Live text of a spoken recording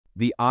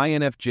The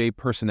INFJ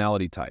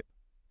personality type,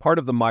 part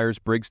of the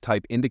Myers-Briggs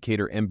Type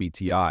Indicator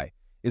MBTI,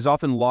 is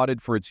often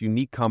lauded for its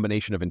unique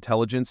combination of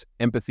intelligence,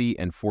 empathy,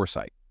 and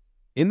foresight.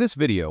 In this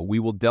video, we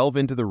will delve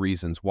into the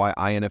reasons why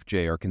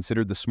INFJ are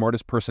considered the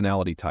smartest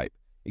personality type,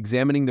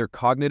 examining their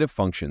cognitive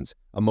functions,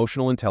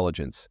 emotional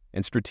intelligence,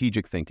 and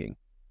strategic thinking.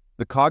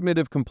 The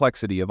cognitive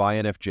complexity of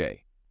INFJ.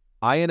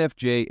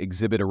 INFJ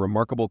exhibit a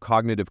remarkable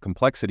cognitive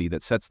complexity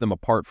that sets them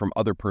apart from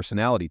other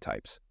personality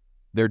types.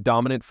 Their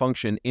dominant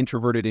function,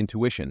 introverted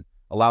intuition,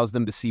 allows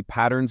them to see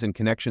patterns and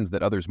connections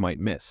that others might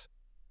miss.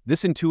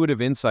 This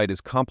intuitive insight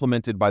is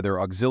complemented by their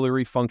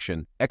auxiliary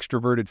function,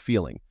 extroverted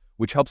feeling,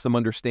 which helps them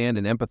understand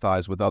and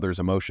empathize with others'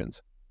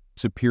 emotions.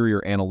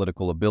 Superior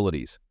analytical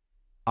abilities.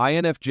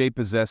 INFJ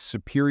possess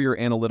superior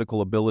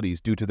analytical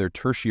abilities due to their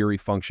tertiary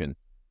function,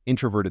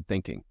 introverted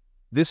thinking.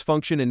 This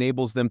function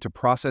enables them to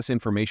process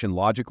information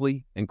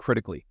logically and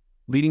critically,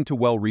 leading to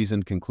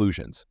well-reasoned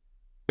conclusions.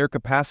 Their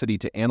capacity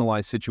to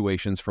analyze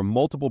situations from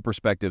multiple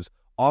perspectives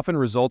often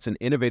results in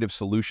innovative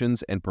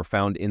solutions and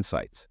profound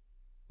insights.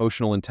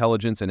 Emotional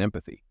intelligence and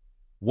empathy.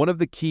 One of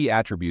the key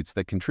attributes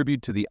that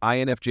contribute to the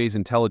INFJ's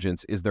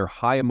intelligence is their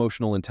high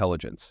emotional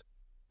intelligence.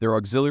 Their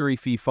auxiliary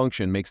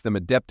function makes them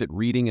adept at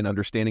reading and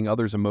understanding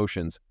others'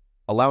 emotions,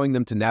 allowing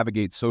them to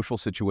navigate social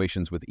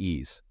situations with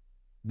ease.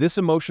 This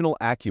emotional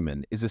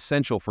acumen is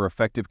essential for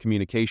effective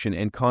communication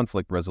and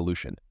conflict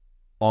resolution.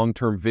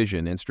 Long-term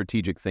vision and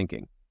strategic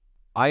thinking.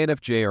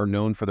 INFJ are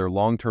known for their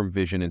long-term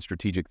vision and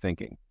strategic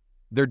thinking.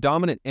 Their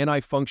dominant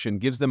NI function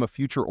gives them a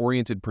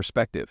future-oriented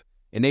perspective,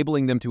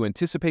 enabling them to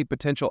anticipate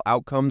potential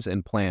outcomes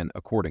and plan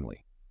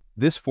accordingly.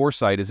 This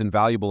foresight is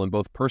invaluable in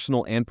both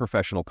personal and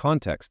professional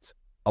contexts,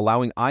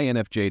 allowing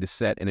INFJ to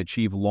set and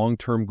achieve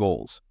long-term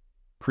goals.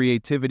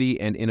 Creativity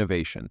and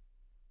innovation.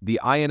 The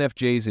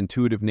INFJ's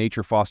intuitive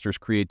nature fosters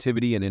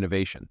creativity and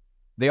innovation.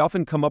 They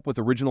often come up with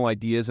original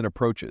ideas and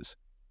approaches,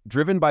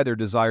 driven by their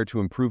desire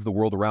to improve the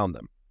world around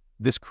them.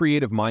 This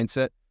creative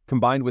mindset,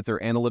 combined with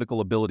their analytical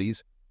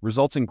abilities,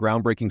 results in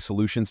groundbreaking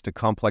solutions to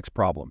complex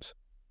problems.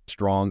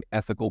 Strong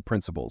ethical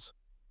principles.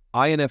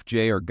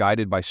 INFJ are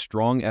guided by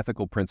strong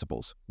ethical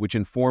principles, which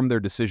inform their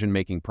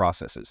decision-making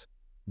processes.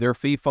 Their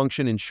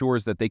function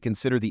ensures that they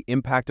consider the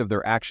impact of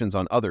their actions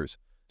on others,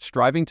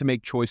 striving to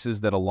make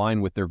choices that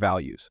align with their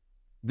values.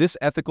 This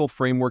ethical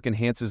framework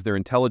enhances their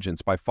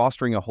intelligence by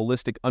fostering a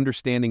holistic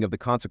understanding of the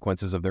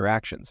consequences of their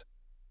actions.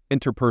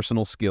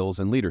 Interpersonal skills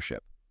and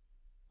leadership.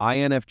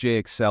 INFJ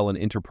excel in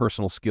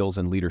interpersonal skills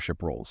and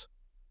leadership roles.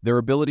 Their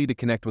ability to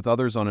connect with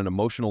others on an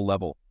emotional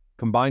level,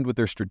 combined with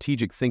their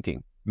strategic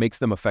thinking, makes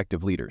them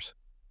effective leaders.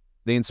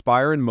 They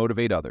inspire and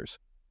motivate others,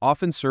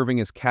 often serving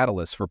as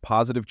catalysts for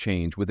positive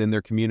change within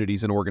their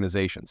communities and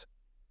organizations.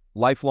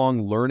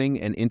 Lifelong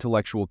learning and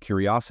intellectual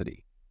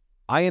curiosity.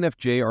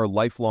 INFJ are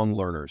lifelong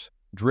learners,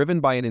 driven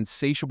by an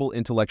insatiable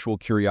intellectual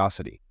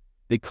curiosity.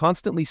 They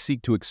constantly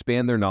seek to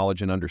expand their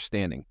knowledge and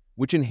understanding,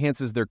 which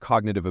enhances their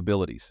cognitive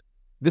abilities.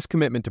 This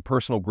commitment to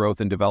personal growth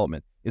and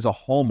development is a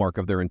hallmark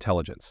of their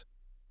intelligence.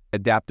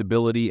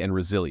 Adaptability and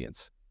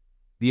resilience.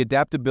 The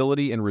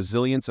adaptability and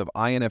resilience of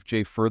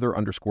INFJ further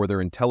underscore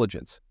their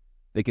intelligence.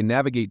 They can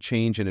navigate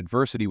change and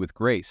adversity with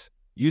grace,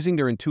 using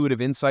their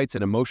intuitive insights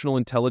and emotional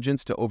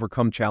intelligence to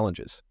overcome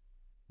challenges.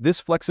 This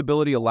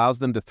flexibility allows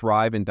them to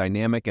thrive in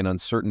dynamic and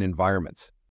uncertain environments.